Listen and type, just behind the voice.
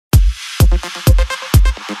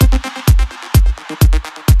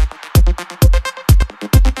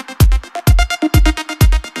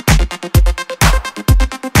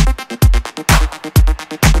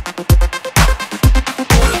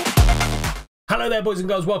Hello there, boys and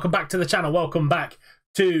girls. Welcome back to the channel. Welcome back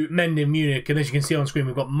to Mending Munich. And as you can see on screen,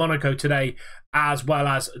 we've got Monaco today as well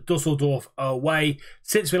as Dusseldorf away.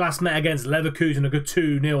 Since we last met against Leverkusen, a good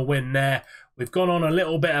 2-0 win there. We've gone on a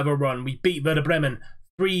little bit of a run. We beat Werder Bremen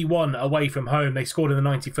 3-1 away from home. They scored in the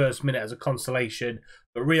 91st minute as a consolation.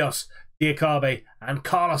 But Rios, Diakabe and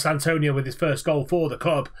Carlos Antonio with his first goal for the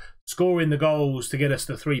club, scoring the goals to get us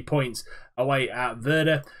the 3 points away at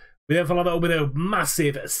Werder. We then followed that up with a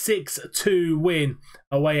massive 6-2 win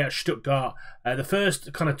away at Stuttgart. The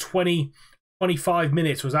first kind of 20-25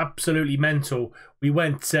 minutes was absolutely mental. We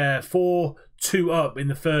went 4-2 up in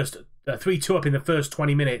the first, 3-2 up in the first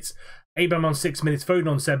 20 minutes. Abraham on 6 minutes, Foden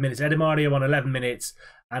on 7 minutes, Edimario on 11 minutes,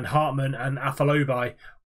 and Hartman and Afalobai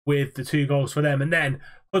with the 2 goals for them. And then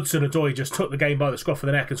Hudson-Odoi just took the game by the scruff of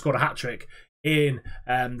the neck and scored a hat-trick in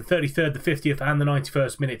the 33rd, the 50th, and the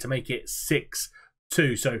 91st minute to make it 6-2.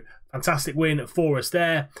 So fantastic win for us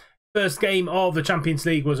there. First game of the Champions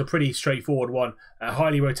League was a pretty straightforward one. A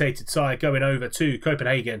highly rotated side going over to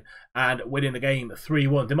Copenhagen and winning the game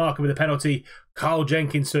 3-1. DeMarco with a penalty, Carl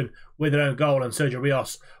Jenkinson with an own goal, and Sergio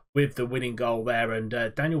Rios with the winning goal there. And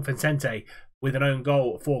Daniel Vincente with an own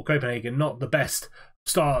goal for Copenhagen. Not the best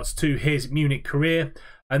starts to his Munich career.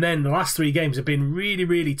 And then the last 3 games have been really,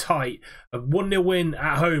 really tight. A 1-0 win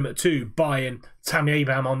at home to Bayern. Tammy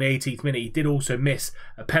Abraham on the 18th minute. He did also miss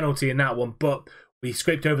a penalty in that one, but we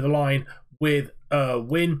scraped over the line with a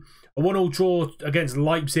win. A 1-1 draw against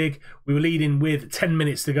Leipzig. We were leading with 10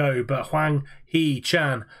 minutes to go, but Huang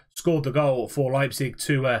Hee-chan scored the goal for Leipzig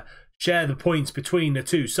to share the points between the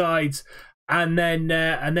two sides. And then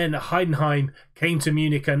Heidenheim came to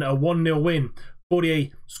Munich and a 1-0 win.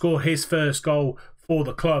 Cordier scored his first goal for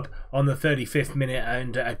the club on the 35th minute,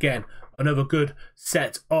 and again another good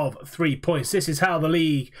set of 3 points. This is how the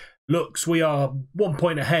league looks. We are 1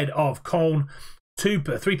 point ahead of Köln,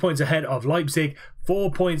 3 points ahead of Leipzig,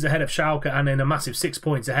 4 points ahead of Schalke, and then a massive 6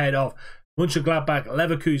 points ahead of Mönchengladbach,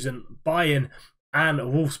 Leverkusen, Bayern and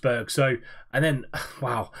Wolfsburg. So and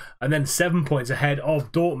then 7 points ahead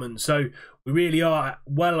of Dortmund. So we really are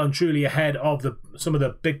well and truly ahead of some of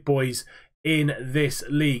the big boys in this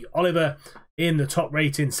league. Oliver in the top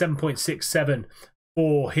rating, 7.67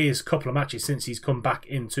 for his couple of matches since he's come back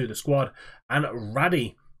into the squad. And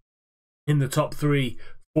Raddy in the top 3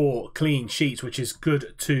 for clean sheets, which is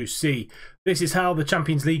good to see. This is how the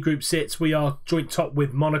Champions League group sits. We are joint top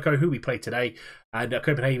with Monaco, who we play today, and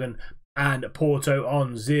Copenhagen and Porto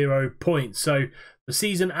on 0 points. So the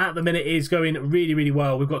season at the minute is going really, really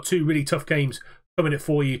well. We've got 2 really tough games coming up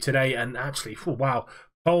for you today. And actually, wow,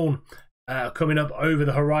 Köln coming up over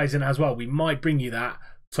the horizon as well. We might bring you that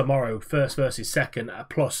tomorrow, first versus second,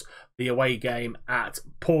 plus the away game at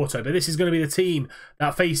Porto. But this is going to be the team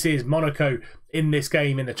that faces Monaco in this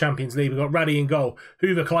game in the Champions League. We've got Raddy in goal,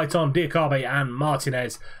 Hoover, Clayton, Diakabe and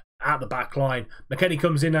Martinez at the back line. McKennie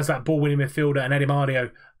comes in as that ball-winning midfielder, and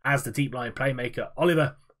Edimario as the deep line playmaker.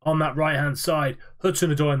 Oliver on that right-hand side,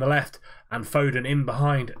 Hudson-Odoi on the left, and Foden in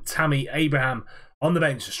behind Tammy Abraham. On the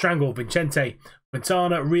bench, Strangle, Vincente,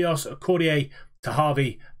 Quintana, Rios, Cordier,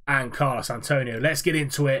 Tahavi and Carlos Antonio. Let's get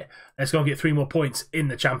into it. Let's go and get 3 more points in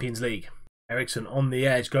the Champions League. Eriksson on the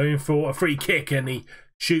edge, going for a free kick, and he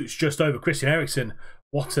shoots just over Christian Eriksen.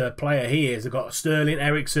 What a player he is. They've got Sterling,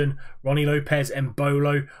 Eriksson, Ronnie Lopez,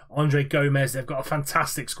 Mbolo, Andre Gomez. They've got a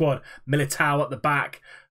fantastic squad. Militao at the back,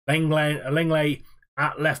 Lenglet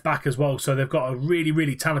at left back as well. So they've got a really,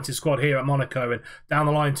 really talented squad here at Monaco. And down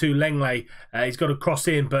the line too, Lenglet, he's got to cross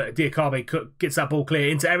in, but Diakabe gets that ball clear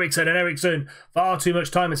into Eriksson, and Eriksson, far too much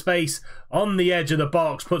time and space on the edge of the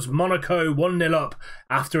box, puts Monaco 1-0 up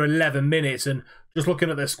after 11 minutes. And just looking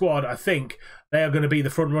at their squad, I think they are going to be the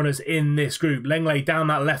front runners in this group. Lenglet down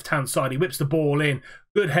that left-hand side, he whips the ball in.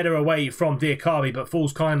 Good header away from Diakabe, but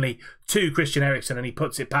falls kindly to Christian Eriksen, and he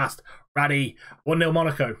puts it past Raddy. 1-0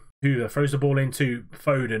 Monaco. Hoover throws the ball into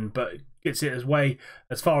Foden, but gets it way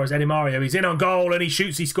as far as Edimario. He's in on goal and he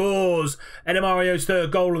shoots, he scores. Edimario's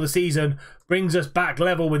 3rd goal of the season brings us back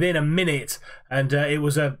level within a minute. And it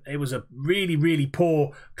was a really, really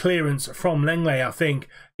poor clearance from Lenglet, I think,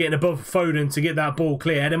 getting above Foden to get that ball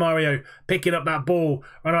clear. Edimario picking up that ball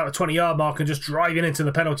right out the 20-yard mark and just driving into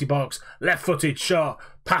the penalty box. Left-footed shot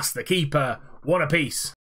past the keeper. 1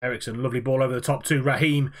 apiece. Eriksson, lovely ball over the top to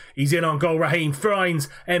Raheem. He's in on goal. Raheem finds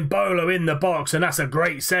Mbolo in the box, and that's a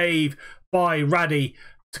great save by Raddy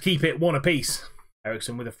to keep it 1 apiece.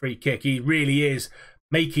 Eriksson with a free kick. He really is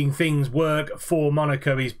making things work for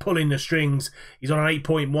Monaco. He's pulling the strings. He's on an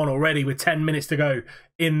 8.1 already with 10 minutes to go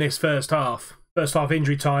in this first half. First half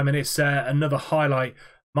injury time, and it's another highlight.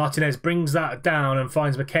 Martinez brings that down and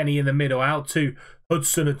finds McKennie in the middle, out to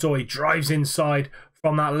Hudson-Odoi, drives inside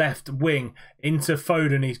from that left wing into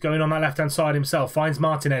Foden. He's going on that left-hand side himself. Finds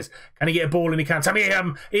Martinez. Can he get a ball? And he can. Tammy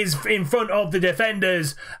Abraham is in front of the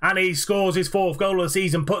defenders. And he scores his 4th goal of the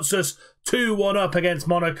season. Puts us 2-1 up against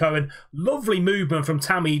Monaco. And lovely movement from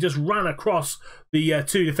Tammy. He just ran across the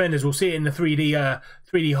 2 defenders. We'll see it in the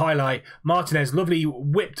 3D highlight. Martinez, lovely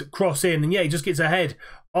whipped cross in. And yeah, he just gets ahead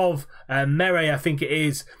of Mere, I think it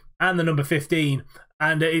is. And the number 15.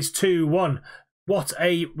 And it's 2-1. What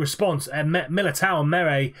a response. Militao and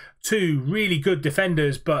Mere, 2 really good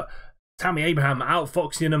defenders, but Tammy Abraham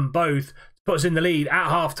outfoxing them both, puts in the lead at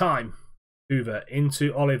half-time. Hoover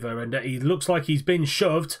into Oliver, and he looks like he's been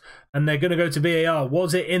shoved, and they're going to go to VAR.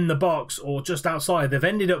 Was it in the box or just outside? They've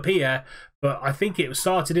ended up here, but I think it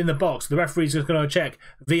started in the box. The referee's just going to check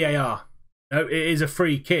VAR. No, it is a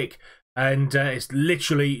free kick, and it's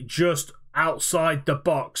literally just outside the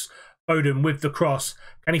box. Foden with the cross.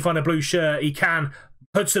 Can he find a blue shirt? He can.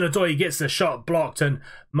 Hudson-Odoi gets the shot blocked, and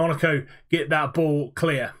Monaco get that ball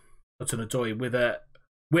clear. Hudson-Odoi with a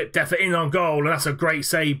whipped effort in on goal, and that's a great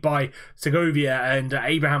save by Segovia, and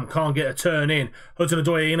Abraham can't get a turn in.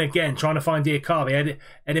 Hudson-Odoi in again, trying to find Diakabi.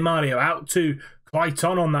 Edi Mario out to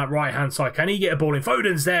Clayton on that right-hand side. Can he get a ball in?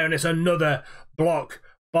 Foden's there, and it's another block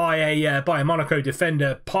by a Monaco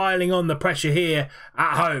defender, piling on the pressure here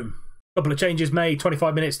at home. Couple of changes made,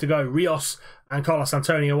 25 minutes to go. Rios and Carlos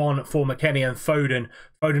Antonio on for McKennie and Foden.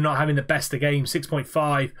 Foden not having the best of game,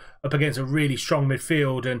 6.5 up against a really strong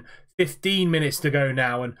midfield, and 15 minutes to go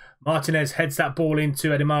now. And Martinez heads that ball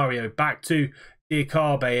into Edi Mario, back to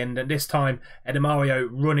Diakabi, and this time Edi Mario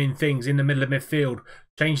running things in the middle of midfield.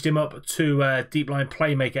 Changed him up to deep line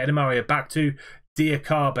playmaker. Edi Mario back to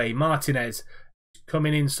Diakabi. Martinez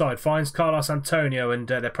coming inside, finds Carlos Antonio, and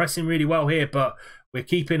they're pressing really well here, but we're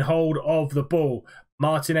keeping hold of the ball.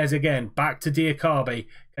 Martinez again, back to Diakabi.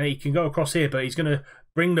 And he can go across here, but he's going to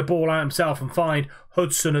bring the ball out himself and find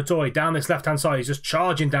Hudson-Odoi down this left-hand side. He's just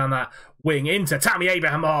charging down that wing into Tammy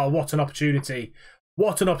Abraham. Oh, what an opportunity.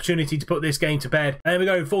 What an opportunity to put this game to bed. There we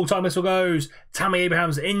go, full-time whistle goes. Tammy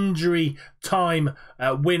Abraham's injury time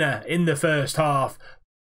winner in the first half.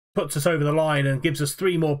 Puts us over the line and gives us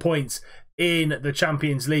 3 more points in the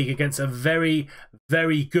Champions League against a very,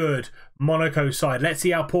 very good Monaco side. Let's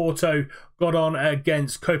see how Porto got on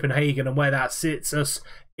against Copenhagen and where that sits us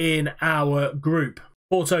in our group.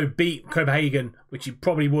 Porto beat Copenhagen, which you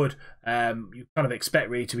probably would, you kind of expect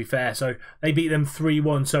really, to be fair. So they beat them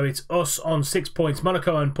 3-1. So it's us on 6 points,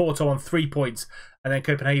 Monaco and Porto on 3 points, and then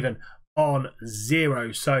Copenhagen on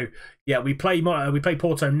 0. So yeah, we play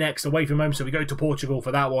Porto next away from home, so we go to Portugal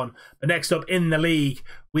for that one. But next up in the league,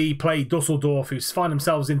 we play Dusseldorf, who find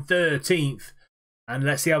themselves in 13th, and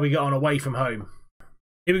let's see how we get on away from home.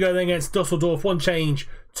 Here we go then against Dusseldorf. One change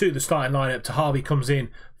to the starting lineup. Tahavi comes in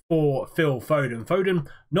for Phil Foden. Foden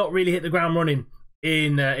not really hit the ground running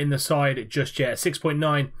in the side just yet.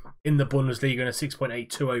 6.9 in the Bundesliga and a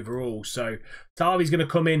 6.82 overall. So Tahavi's going to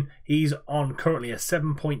come in. He's on currently a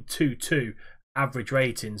 7.22 average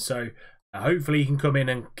rating. So hopefully he can come in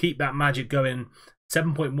and keep that magic going.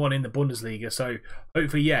 7.1 in the Bundesliga. So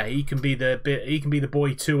hopefully, yeah, he can be the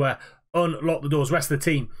boy to unlock the doors. The rest of the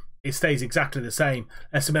team, it stays exactly the same.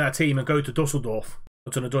 Let's submit that team and go to Dusseldorf.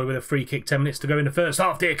 Hudson-Odoi with a free kick. 10 minutes to go in the first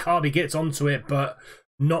half. Diakabi gets onto it, but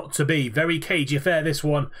not to be. Very cagey affair, this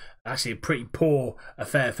one. Actually, a pretty poor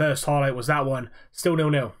affair. First highlight was that one. Still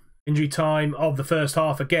 0-0. Injury time of the first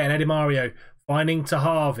half again. Edi Mario finding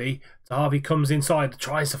Tahavi. Tahavi comes inside,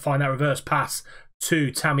 tries to find that reverse pass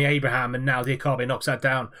to Tammy Abraham, and now Diakabi knocks that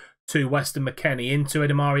down to Weston McKennie. Into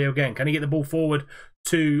Edi Mario again. Can he get the ball forward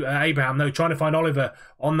to Abraham? No, trying to find Oliver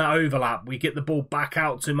on that overlap. We get the ball back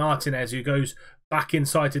out to Martinez, who goes back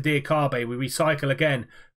inside to Diakabi. We recycle again.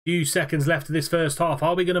 Few seconds left of this first half.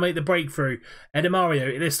 Are we going to make the breakthrough? Edi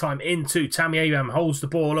Mario this time into Tammy Abraham, holds the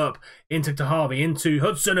ball up into Tahavi, into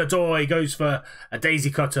Hudson-Odoi, goes for a daisy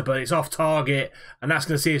cutter, but it's off target, and that's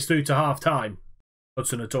going to see us through to half time.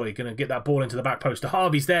 Hudson-Odoi going to get that ball into the back post.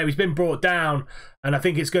 Tahavi's there. He's been brought down, and I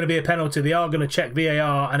think it's going to be a penalty. They are going to check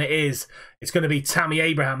VAR, and it is. It's going to be Tammy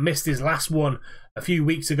Abraham. Missed his last one a few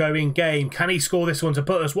weeks ago in game. Can he score this one to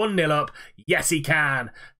put us 1-0 up? Yes, he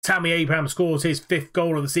can. Tammy Abraham scores his 5th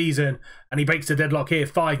goal of the season, and he breaks the deadlock here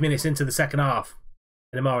 5 minutes into the second half.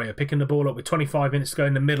 Edi Mario picking the ball up with 25 minutes to go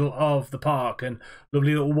in the middle of the park, and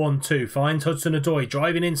lovely little 1-2. Finds Hudson-Odoi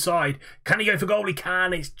driving inside. Can he go for goal? He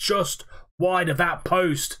can. It's just wide of that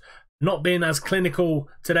post. Not been as clinical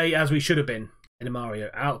today as we should have been. Edi Mario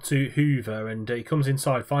out to Hoover, and he comes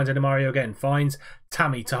inside, finds Edi Mario again, finds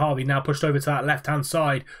Tammy. Tahavi now pushed over to that left-hand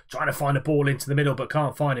side, trying to find a ball into the middle, but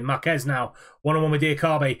can't find him. Marquez now, one-on-one with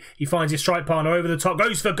Diakabi. He finds his strike partner over the top,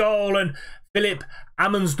 goes for goal, and Philipp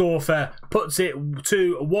Amensdorfer puts it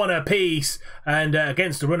to 1 apiece, and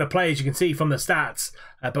against the run of play, as you can see from the stats.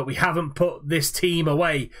 But we haven't put this team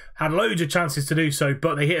away. Had loads of chances to do so,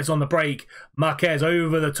 but they hit us on the break. Marquez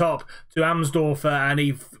over the top to Amensdorfer, and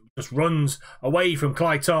he just runs away from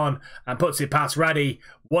Clayton and puts it past Raddy.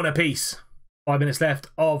 1 apiece. 5 minutes left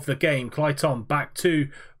of the game. Clayton back to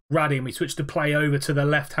Raddy, and we switch the play over to the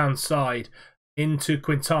left-hand side. Into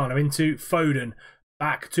Quintana, into Foden.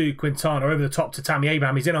 Back to Quintana, over the top to Tammy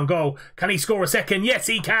Abraham. He's in on goal. Can he score a second? Yes,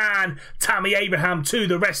 he can. Tammy Abraham to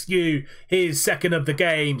the rescue. His second of the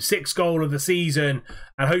game. 6th goal of the season.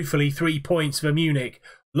 And hopefully 3 points for Munich.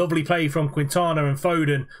 Lovely play from Quintana and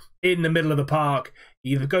Foden in the middle of the park.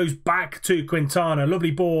 He goes back to Quintana. Lovely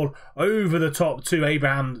ball over the top to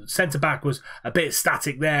Abraham. Centre-back was a bit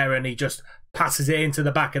static there, and he just passes it into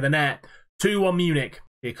the back of the net. 2-1 Munich.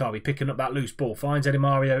 Icardi picking up that loose ball, finds Eddie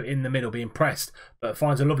Mario in the middle, being pressed, but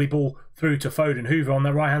finds a lovely ball through to Foden. Hoover on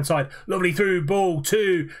the right-hand side, lovely through ball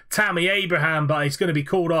to Tammy Abraham, but it's going to be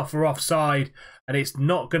called off for offside, and it's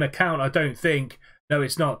not going to count, I don't think. No,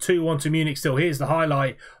 it's not. 2-1 to Munich still. Here's the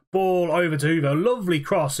highlight. Ball over to Hoover, lovely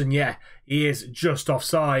cross, and yeah, he is just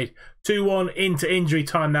offside. 2-1 into injury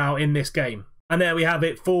time now in this game. And there we have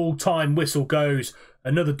it, full-time whistle goes.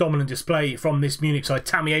 Another dominant display from this Munich side.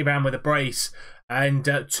 Tammy Abraham with a brace. And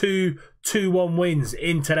 2-1 wins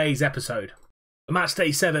in today's episode. Match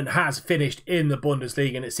day 7 has finished in the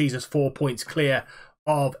Bundesliga, and it sees us 4 points clear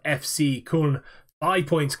of FC Köln, 5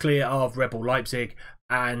 points clear of Red Bull Leipzig,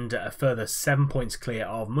 and a further 7 points clear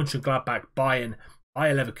of Mönchengladbach, Bayern,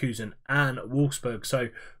 Bayer Leverkusen and Wolfsburg. So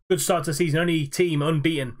good start to the season. Only team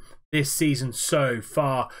unbeaten this season so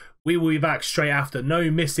far. We will be back straight after.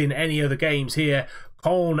 No missing any other games here.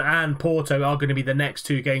 Köln and Porto are going to be the next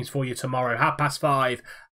 2 games for you tomorrow. 5:30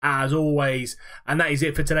 as always. And that is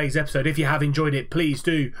it for today's episode. If you have enjoyed it, please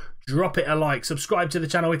do drop it a like. Subscribe to the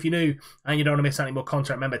channel if you're new and you don't want to miss any more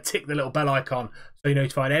content. Remember, tick the little bell icon so you're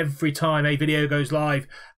notified every time a video goes live.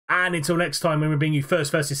 And until next time, when we bring you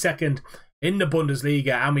first versus second in the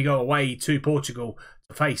Bundesliga and we go away to Portugal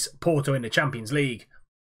to face Porto in the Champions League,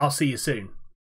 I'll see you soon.